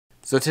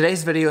So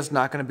today's video is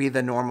not going to be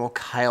the normal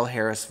Kyle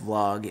Harris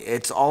vlog.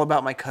 It's all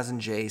about my cousin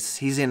Jace.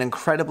 He's an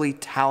incredibly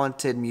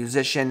talented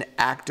musician,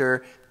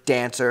 actor,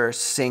 dancer,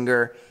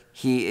 singer.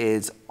 He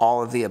is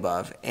all of the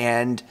above.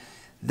 And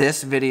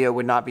this video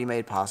would not be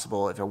made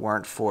possible if it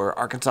weren't for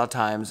Arkansas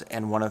Times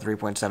and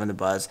 103.7 The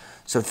Buzz.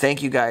 So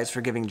thank you guys for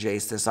giving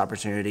Jace this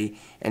opportunity.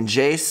 And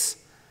Jace,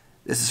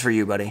 this is for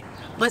you, buddy.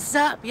 What's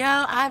up, yo?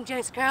 I'm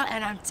Jace Crow,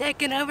 and I'm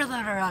taking over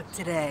Little Rock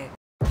today.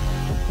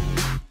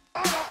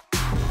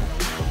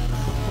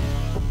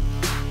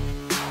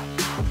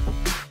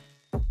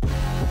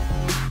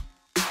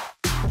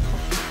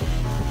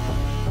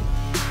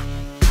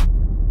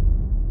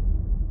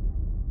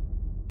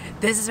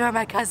 This is where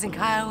my cousin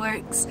Kyle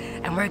works,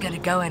 and we're gonna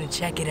go in and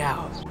check it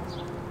out.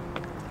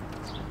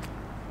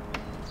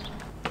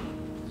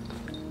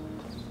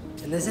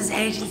 And this is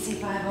Agency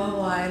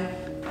 501.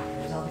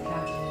 There's all the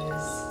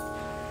couches.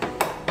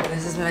 And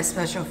this is my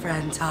special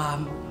friend,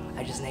 Tom.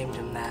 I just named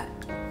him that.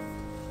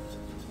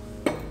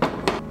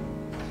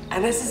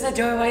 And this is the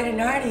doorway to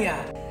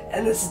Narnia.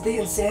 And this is the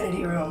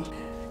insanity room.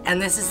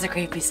 And this is the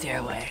creepy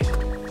stairway.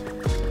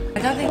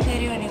 I don't think they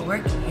do any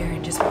work in here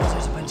just because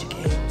there's a bunch of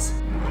games.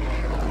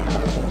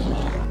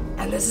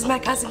 And this is my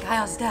cousin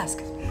Kyle's desk.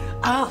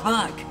 Oh,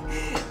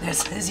 look,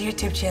 there's his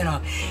YouTube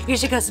channel. You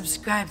should go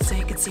subscribe so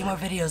you can see more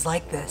videos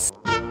like this.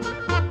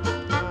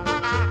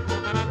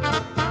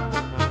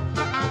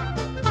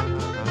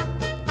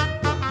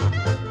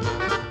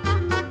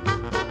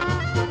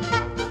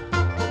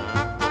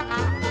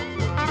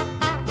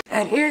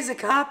 And here's a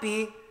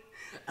copy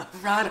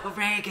of Ronald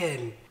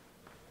Reagan.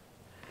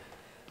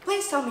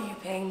 Please tell me you're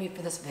paying me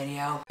for this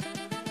video.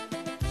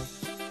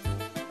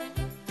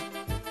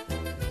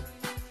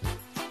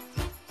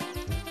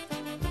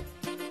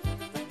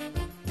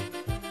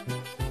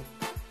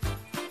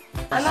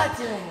 I'm not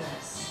doing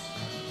this.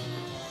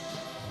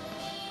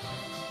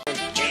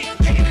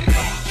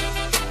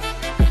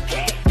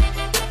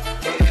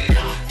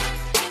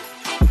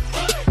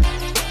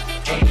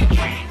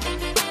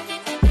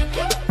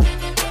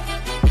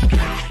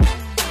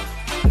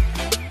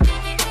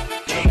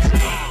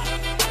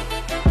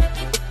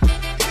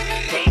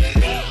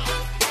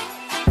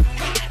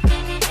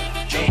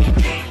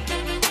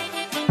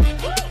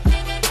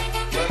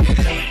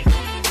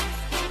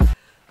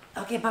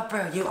 Okay, but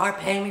bro, you are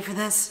paying me for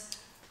this?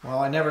 Well,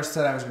 I never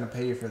said I was going to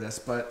pay you for this,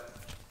 but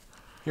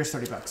here's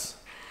 30 bucks.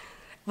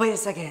 Wait a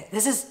second.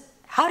 This is...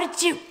 How did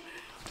you...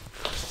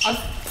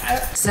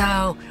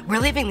 So, we're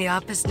leaving the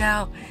office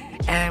now,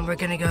 and we're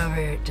gonna go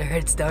over to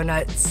Hertz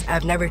Donuts.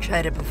 I've never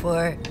tried it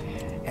before,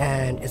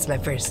 and it's my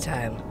first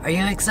time. Are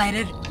you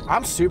excited?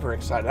 I'm super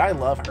excited. I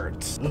love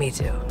Hertz. Me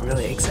too. I'm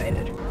really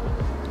excited.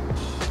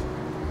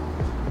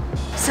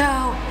 So,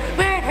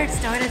 we're at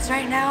Hertz Donuts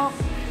right now,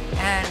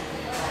 and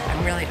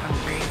I'm really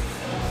hungry.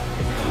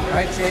 All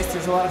right, Jace,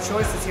 there's a lot of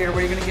choices here. What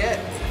are you going to get?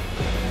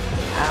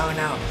 I don't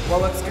know. What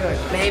looks good?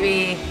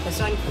 Maybe this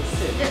one?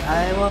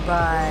 I will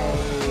buy...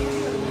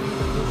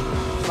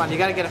 Come on, you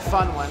got to get a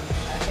fun one.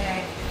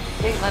 Okay.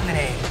 Pink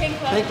lemonade.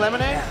 Pink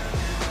lemonade? Yeah.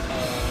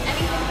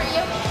 Anything for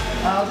you?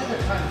 I'll do the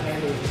cotton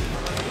candy.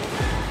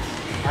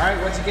 All right,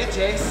 what'd you get,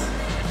 Jace?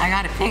 I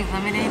got a pink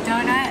lemonade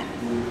donut,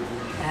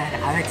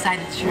 and I'm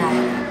excited to try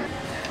it.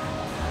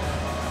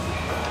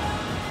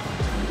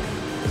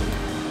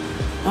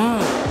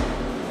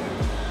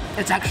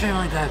 It's actually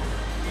really good.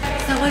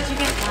 So what'd you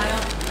get,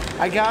 Kyle?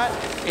 I got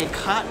a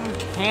cotton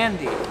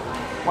candy,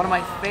 one of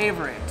my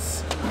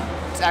favorites.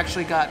 It's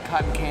actually got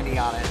cotton candy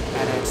on it,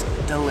 and it's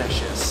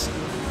delicious.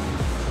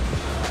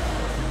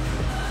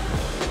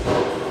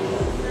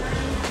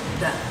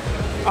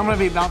 I'm gonna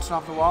be bouncing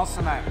off the walls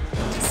tonight.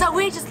 So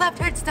we just left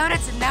Hertz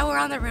Donuts, and now we're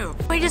on the roof.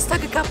 We just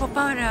took a couple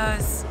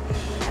photos,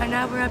 and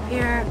now we're up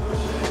here,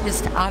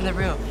 just on the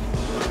roof.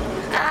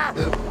 Ah!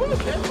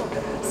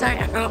 Sorry,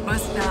 I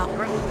almost fell.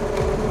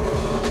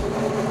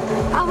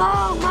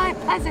 Hello, my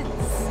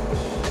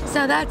peasants!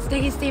 So that's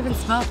Diggy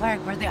Stevens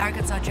Ballpark where the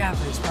Arkansas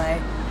Travelers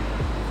play.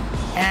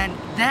 And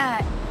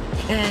that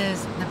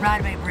is the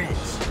Broadway Bridge.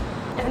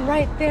 And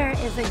right there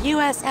is the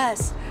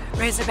USS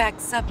Razorback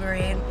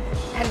submarine.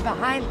 And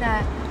behind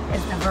that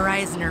is the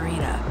Verizon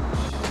Arena.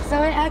 So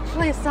I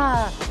actually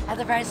saw at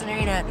the Verizon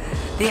Arena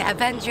the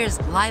Avengers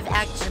live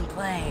action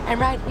play. And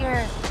right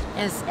here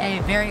is a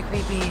very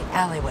creepy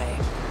alleyway.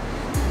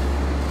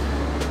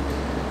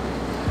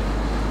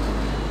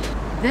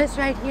 This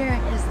right here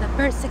is the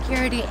First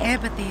Security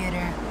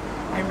Amphitheater,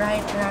 and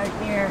right around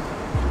here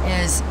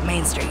is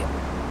Main Street.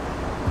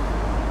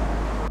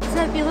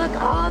 So if you look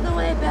all the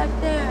way back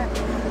there,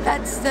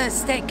 that's the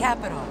state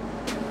capitol.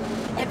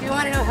 If you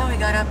want to know how we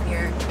got up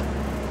here,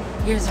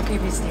 here's a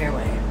creepy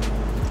stairway.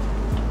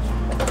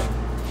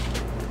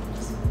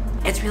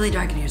 It's really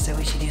dark in here, so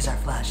we should use our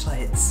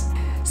flashlights.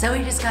 So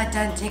we just got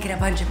done taking a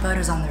bunch of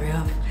photos on the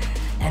roof,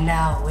 and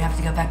now we have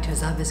to go back to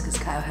his office because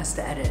Kyle has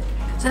to edit.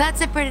 So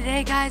that's it for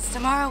today, guys.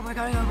 Tomorrow we're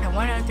going over to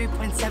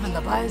 103.7 The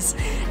Buzz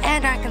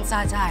and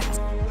Arkansas Times.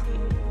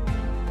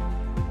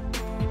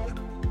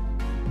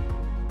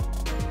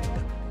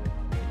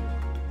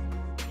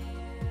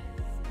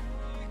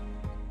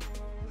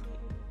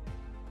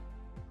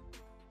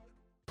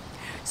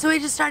 So we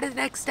just started the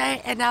next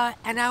day, and now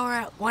we're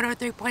at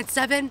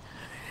 103.7,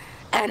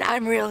 and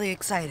I'm really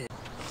excited.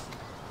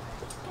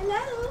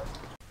 Hello.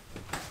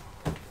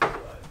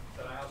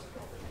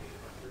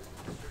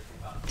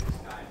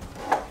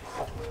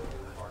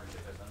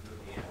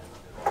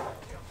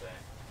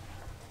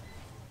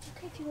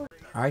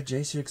 All right,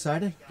 Jace, you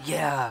excited?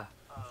 Yeah.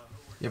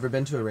 You ever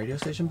been to a radio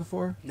station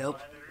before? Nope.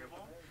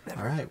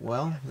 All right,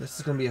 well, this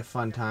is going to be a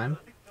fun time.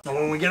 And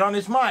when we get on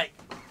this mic,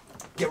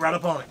 get right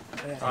up on it.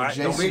 All right,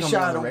 don't be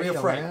shy, don't be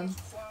afraid.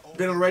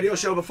 Been on a radio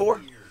show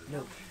before?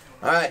 Nope.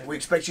 All right, we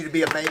expect you to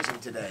be amazing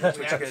today. That's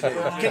what you're going to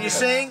do. Can you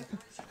sing?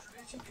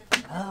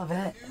 A little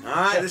bit. All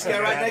right, this guy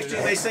right next to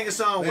you may sing a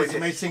song with You you.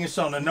 may sing a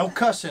song, and no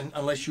cussing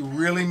unless you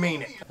really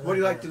mean it. What do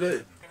you like to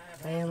do?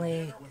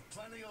 Mainly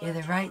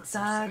either write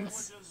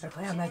songs or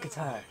play on my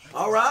guitar.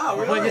 All right,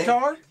 really? Play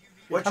guitar?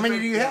 What's How your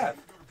many do you have?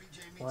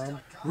 One.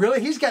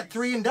 Really? He's got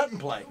 3 and doesn't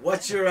play.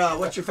 What's your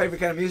favorite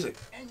kind of music?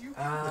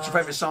 What's your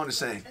favorite song to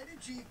sing?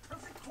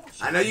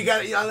 I know you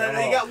got. I know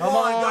you got Come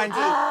one. on. Go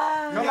to.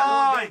 Come You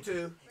got one on. go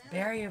to.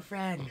 Bury your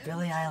friend,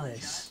 Billie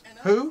Eilish.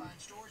 Who?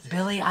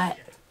 Billie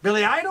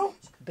Billy Idol?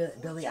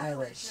 Billie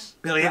Eilish.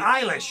 Billie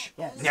Eilish.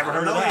 Yes. Never I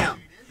heard don't of know that.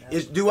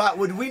 him.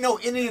 Would we know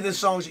any of the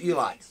songs that you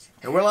like?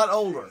 And we're a lot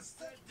older.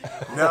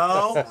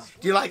 No.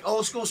 Do you like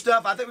old school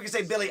stuff? I think we could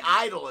say Billy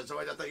Idol. Is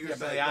what I thought you were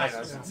saying.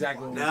 That's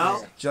exactly what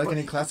No. Do you like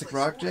any classic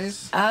rock,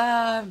 Jace?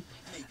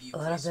 A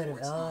little bit of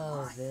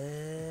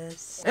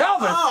Elvis. Elvis!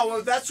 Oh,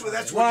 well, that's where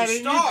Why you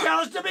didn't you start. tell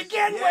us to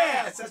begin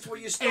Yes, with? that's where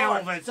you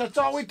start. Elvis, that's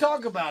all we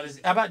talk about.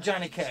 How about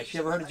Johnny Cash? You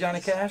ever heard of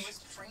Johnny Cash?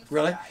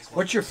 Really?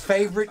 What's your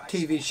favorite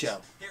TV show?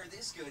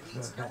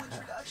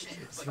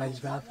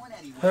 SpongeBob.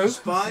 Who?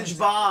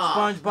 SpongeBob.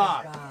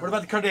 SpongeBob. What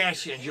about the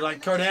Kardashians? You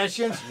like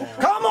Kardashians?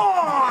 Come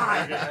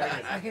on!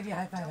 I'll give you a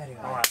high five anyway.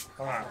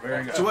 All right,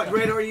 very good. So what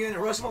grade are you in at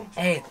Russell?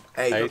 8th.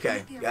 Hey,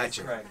 okay,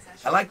 gotcha. Right.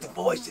 I like the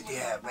voice that you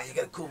have, man. You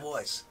got a cool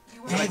voice.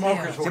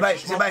 Smokers.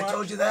 Somebody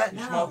told you that?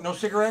 Smoke no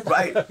cigarettes?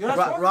 Right, You're not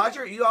smoking?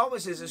 Roger. You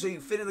always say so. You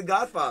fit in the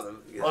Godfather.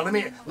 Well,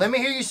 let me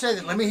hear you say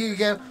that. Let me hear you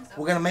go.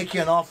 We're gonna make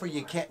you an offer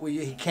he can't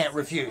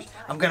refuse.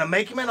 I'm gonna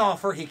make him an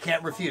offer he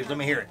can't refuse. Let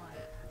me hear it.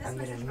 I'm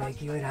gonna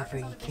make you an offer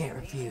you can't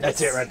refuse.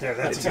 That's it right there.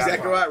 That's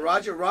exactly right,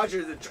 Roger.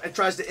 Roger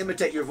tries to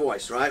imitate your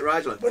voice, right,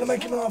 Roger? I'm gonna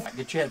make him an offer.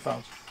 Get your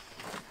headphones.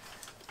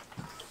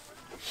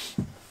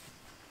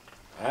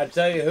 I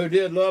tell you who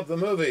did love the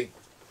movie.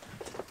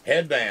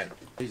 Headband.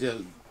 He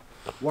said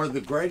one of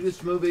the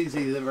greatest movies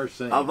he's ever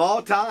seen. Of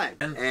all time.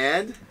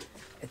 And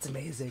It's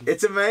amazing.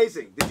 it's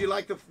amazing. Did you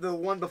like the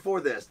one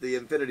before this, the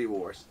Infinity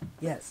Wars?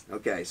 Yes.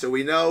 Okay, so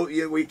we know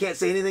we can't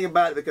say anything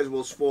about it because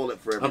we'll spoil it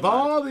for everybody. Of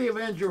all the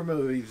Avenger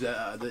movies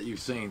that you've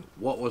seen,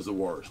 what was the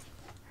worst?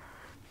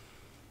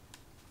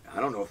 I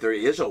don't know if there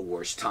is a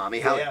worse, Tommy.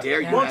 How dare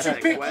you? Won't ask you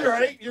that pick your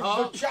question? hate? You're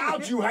the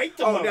child you hate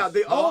the Oh, most. now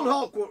the old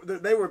Hulk,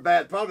 they were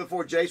bad probably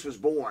before Jace was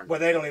born. Well,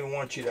 they don't even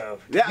want you though.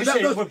 Yeah, you no,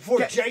 said no, before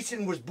Ja-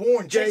 Jason was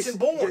born. Jason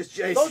born.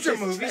 Jace, Those are Jace,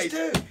 movies Jace.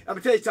 too. I'm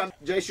gonna tell you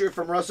something, Jace. You're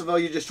from Russellville.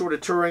 You're just sort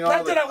of touring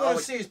Not that I want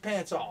to see his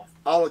pants off.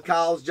 all of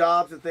Kyle's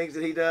jobs and things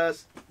that he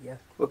does. Yeah.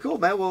 Well, cool,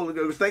 man. Well,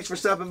 thanks for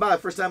stopping by.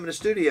 First time in the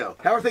studio.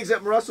 How are things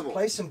up in Russellville?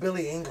 Play some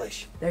Billy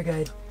English. They're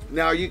good.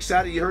 Now, are you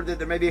excited? You heard that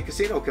there may be a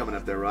casino coming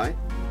up there, right?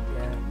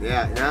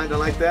 Yeah. Yeah. No, don't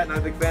like that. Not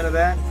a big fan of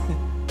that.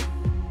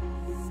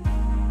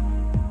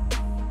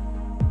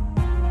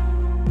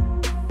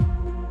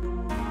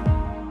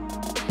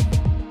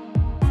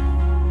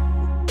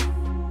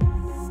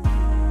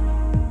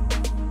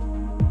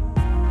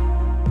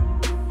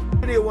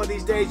 One of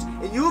these days,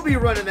 and you'll be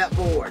running that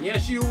board.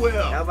 Yes, you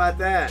will. How about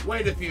that?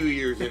 Wait a few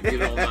years if you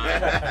don't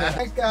mind.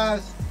 Thanks,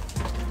 guys.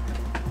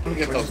 Get What do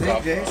you those think,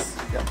 off.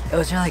 Jace? It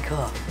was really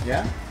cool.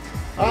 Yeah?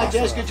 All right,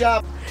 Jess, good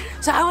job.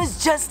 So I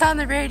was just on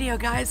the radio,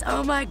 guys.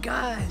 Oh my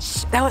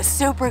gosh. That was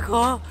super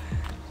cool.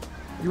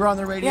 You were on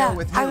the radio Yeah,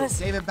 with I who? was-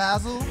 David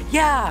Basil?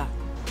 Yeah.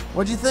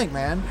 What'd you think,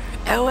 man?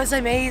 It was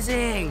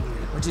amazing.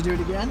 Would you do it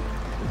again?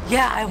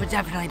 Yeah, I would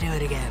definitely do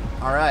it again.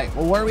 All right.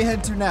 Well, where are we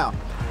headed to now?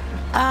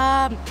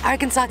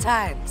 Arkansas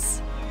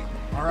Times.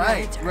 All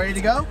right. Right. Ready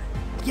to go?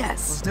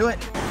 Yes. Let's do it.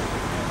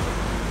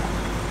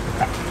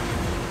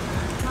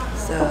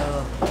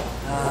 So,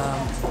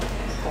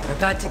 we're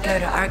about to go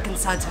to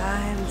Arkansas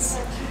Times,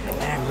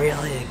 and I'm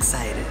really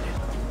excited.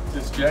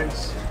 This is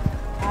Jace.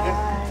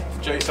 Hi.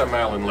 Jace, I'm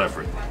Alan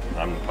Leffert.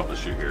 I'm the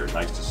publisher here.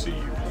 Nice to see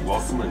you.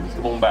 Welcome and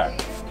come on back.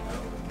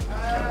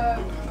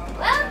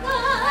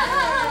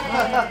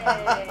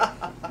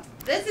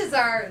 This is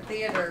our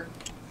theater.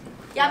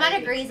 Yeah, I'm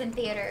at a Grease in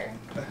theater,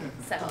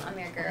 so I'm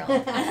your girl.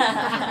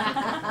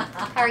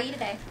 How are you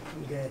today?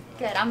 I'm good.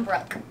 Good, I'm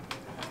Brooke.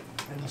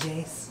 I'm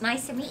Jace.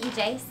 Nice to meet you,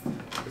 Jace.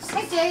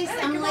 Hi,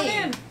 Jace. I'm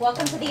Lee.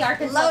 Welcome to the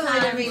Arkansas Lovely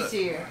to Times. meet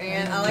you,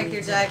 and I like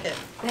your jacket.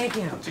 Thank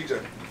you.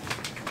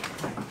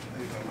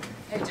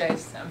 Hey,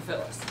 Jace, I'm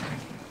Phyllis.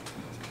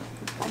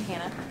 I'm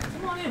Hannah.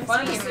 Come on in,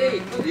 find a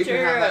seat. Put the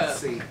chair up.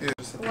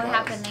 What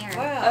happened there?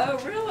 Wow.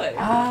 Oh, really?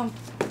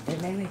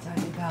 They're mainly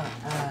talking about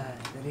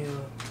the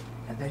new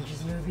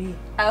Avengers movie.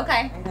 Oh,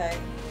 okay. Okay.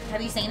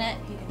 Have you seen it?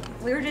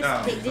 We were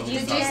just. Did you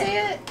see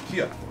it?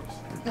 Yeah.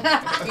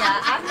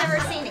 Yeah, I've never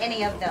seen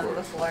any of them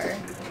before.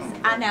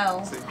 I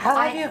know. How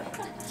have you?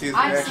 See his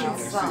I've reaction.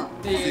 seen some.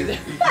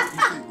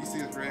 You see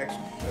his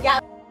reaction. Yeah.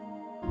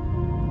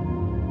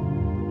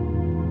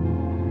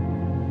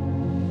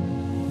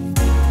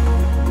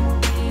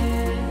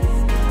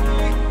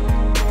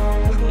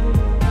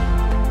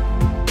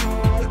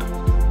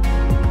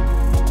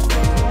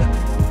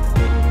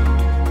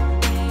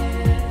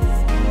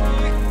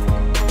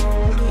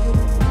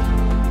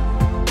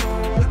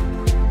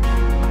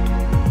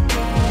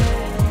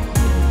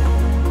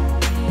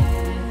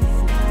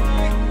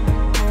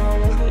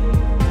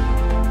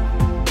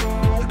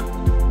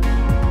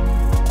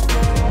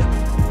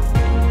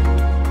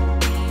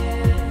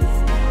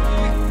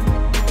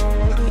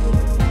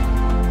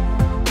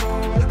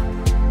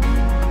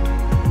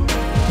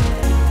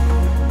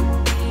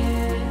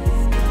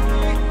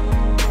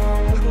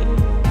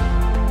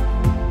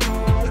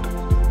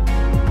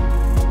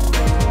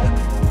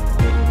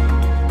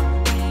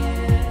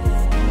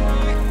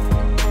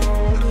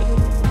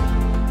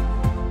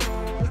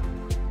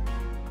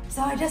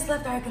 So I just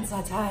left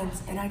Arkansas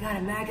Times and I got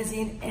a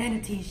magazine and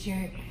a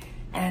t-shirt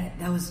and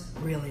that was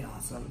really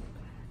awesome.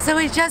 So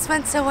we just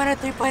went to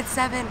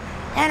 103.7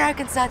 and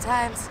Arkansas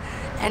Times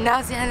and now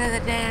it's the end of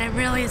the day and I'm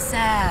really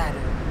sad.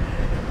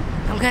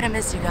 I'm gonna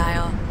miss you,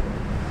 Kyle.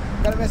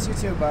 Gonna miss you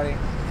too, buddy.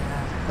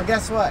 But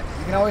guess what?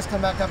 You can always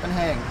come back up and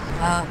hang.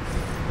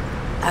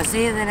 I'll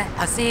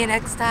see you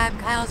next time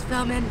Kyle's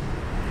filming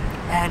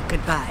and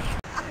goodbye.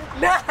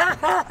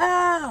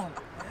 No!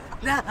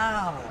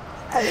 No!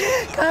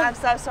 I'm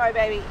so sorry,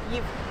 baby.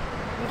 You've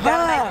got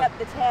to make up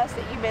the test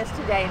that you missed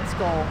today in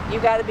school.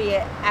 You've got to be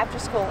after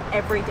school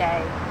every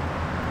day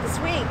this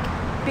week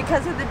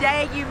because of the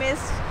day you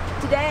missed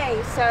today.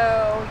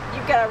 So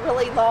you've got a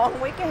really long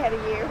week ahead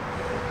of you.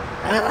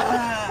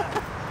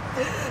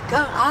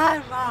 Come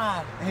on,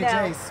 Mom. Hey, No.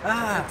 Jace,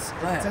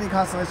 it's any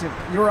consolation.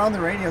 You were on the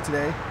radio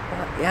today.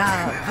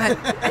 Yeah,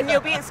 but And you'll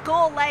be at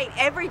school late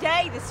every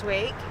day this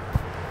week.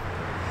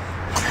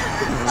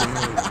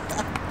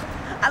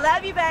 I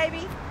love you,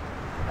 baby.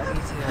 love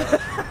you too.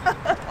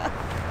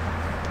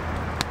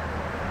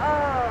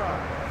 Oh.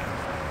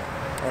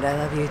 And I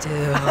love you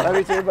too. Love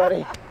you too,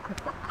 buddy.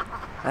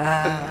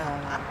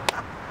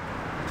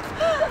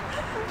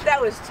 That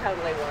was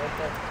totally worth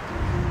it.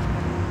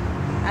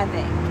 I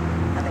think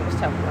it was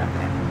totally worth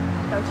it.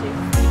 Don't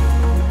you?